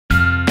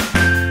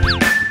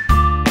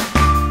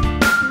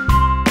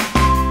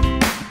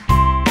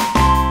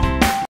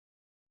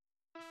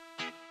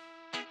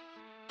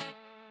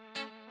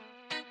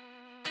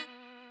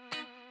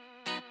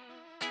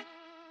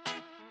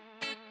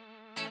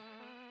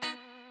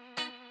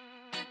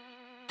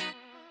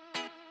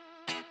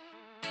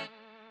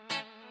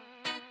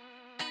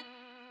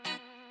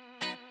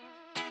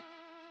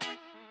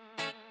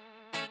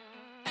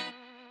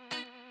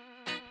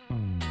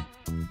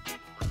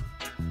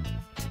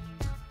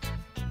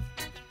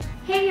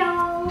Hey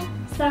y'all!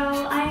 So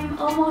I'm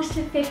almost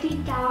to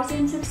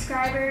 50,000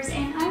 subscribers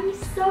and I'm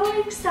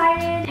so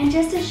excited. And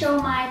just to show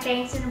my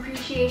thanks and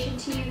appreciation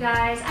to you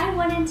guys, I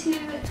wanted to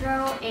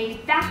throw a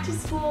back to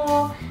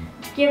school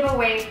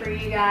giveaway for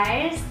you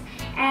guys.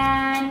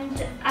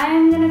 And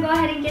I'm gonna go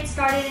ahead and get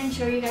started and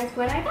show you guys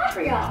what I got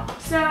for y'all.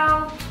 So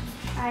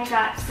I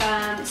got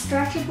some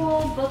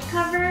stretchable book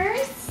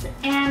covers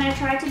and I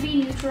tried to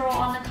be neutral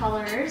on the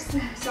colors.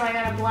 So I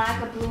got a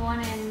black, a blue one,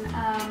 and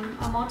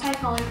a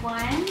multicolored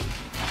one.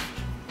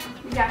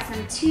 We got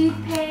some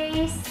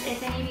toothpaste,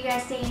 if any of you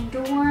guys stay in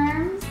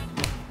dorms.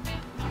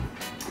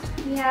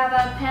 We have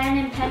a pen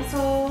and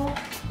pencil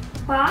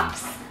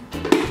box,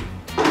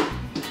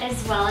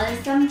 as well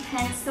as some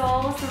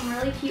pencils, some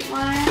really cute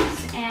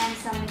ones, and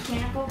some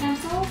mechanical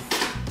pencils.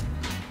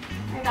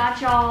 I got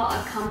y'all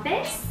a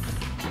compass,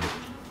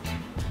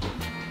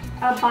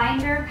 a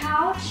binder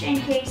pouch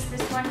in case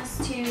this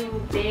one's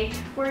too big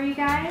for you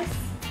guys,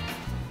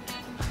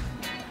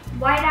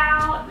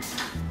 whiteout,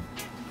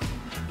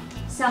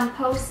 some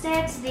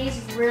Post-its.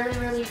 These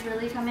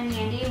really come in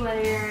handy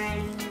whether you're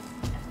in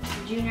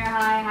junior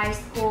high, high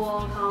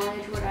school,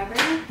 college, whatever.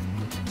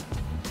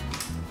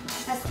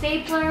 A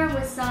stapler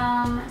with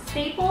some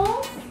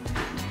staples.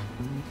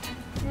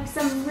 We have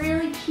some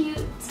really cute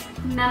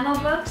memo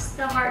books,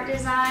 the heart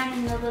design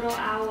and the little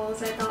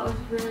owls I thought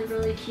was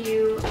really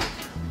cute.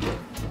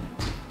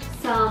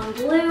 Some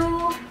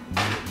glue,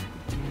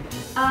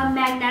 a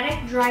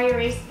magnetic dry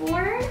erase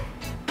board,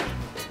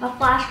 a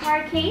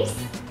flashcard case,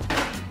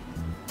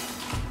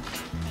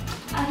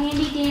 a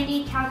handy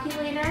dandy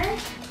calculator,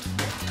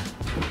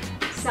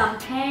 some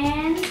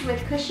pens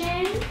with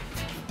cushion.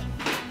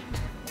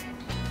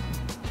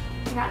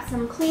 I got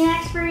some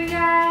Kleenex for you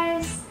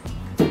guys,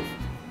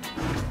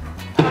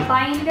 a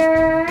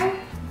binder,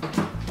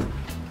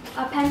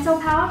 a pencil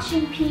pouch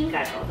in pink.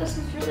 I thought this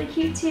was really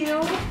cute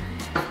too.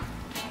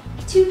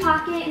 2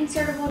 pocket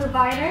insertable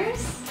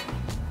dividers,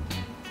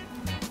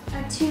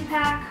 a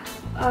 2-pack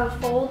of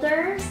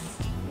folders.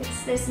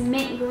 It's this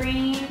mint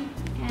green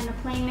and a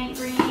plain mint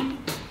green.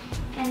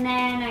 And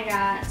then I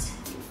got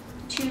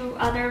 2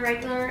 other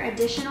regular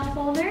additional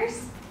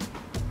folders.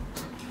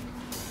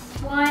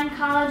 1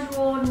 college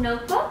ruled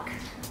notebook,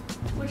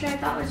 which I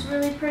thought was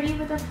really pretty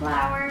with the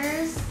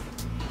flowers.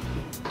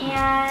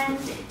 And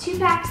 2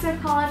 packs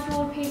of college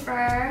ruled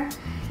paper.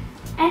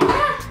 And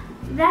yeah,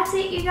 that's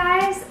it, you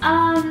guys.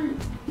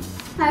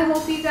 I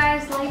hope you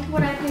guys liked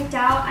what I picked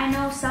out. I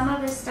know some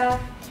of this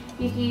stuff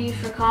you can use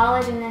for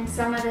college, and then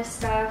some of this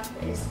stuff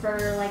is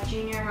for like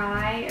junior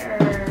high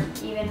or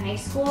even high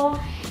school.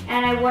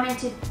 And I wanted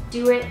to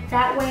do it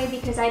that way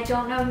because I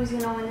don't know who's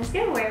gonna win this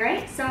giveaway,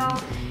 right? So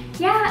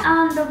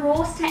yeah, the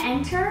rules to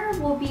enter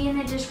will be in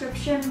the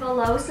description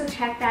below, so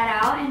check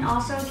that out. And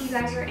also, if you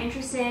guys are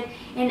interested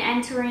in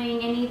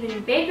entering an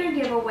even bigger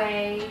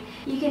giveaway,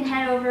 you can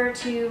head over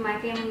to my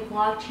family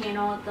vlog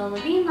channel, The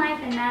Levine Life,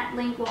 and that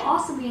link will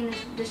also be in the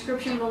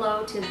description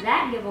below to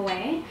that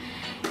giveaway.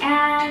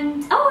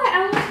 And oh,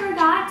 I almost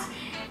forgot,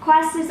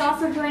 Quest is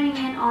also joining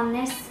in on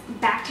this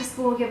back to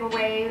school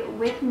giveaway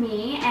with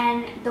me,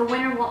 and the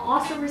winner will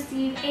also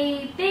receive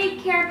a big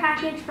care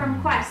package from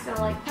Quest, so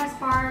like Quest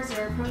bars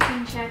or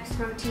protein checks,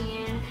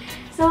 protein.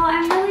 So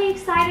I'm really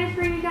excited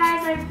for you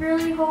guys. I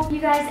really hope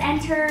you guys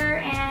enter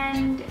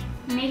and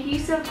make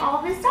use of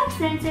all this stuff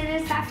since it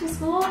is back to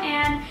school,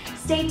 and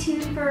stay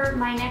tuned for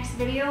my next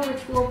video,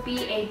 which will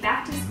be a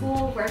back to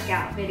school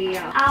workout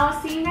video.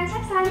 I'll see you guys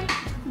next time.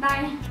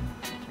 Bye.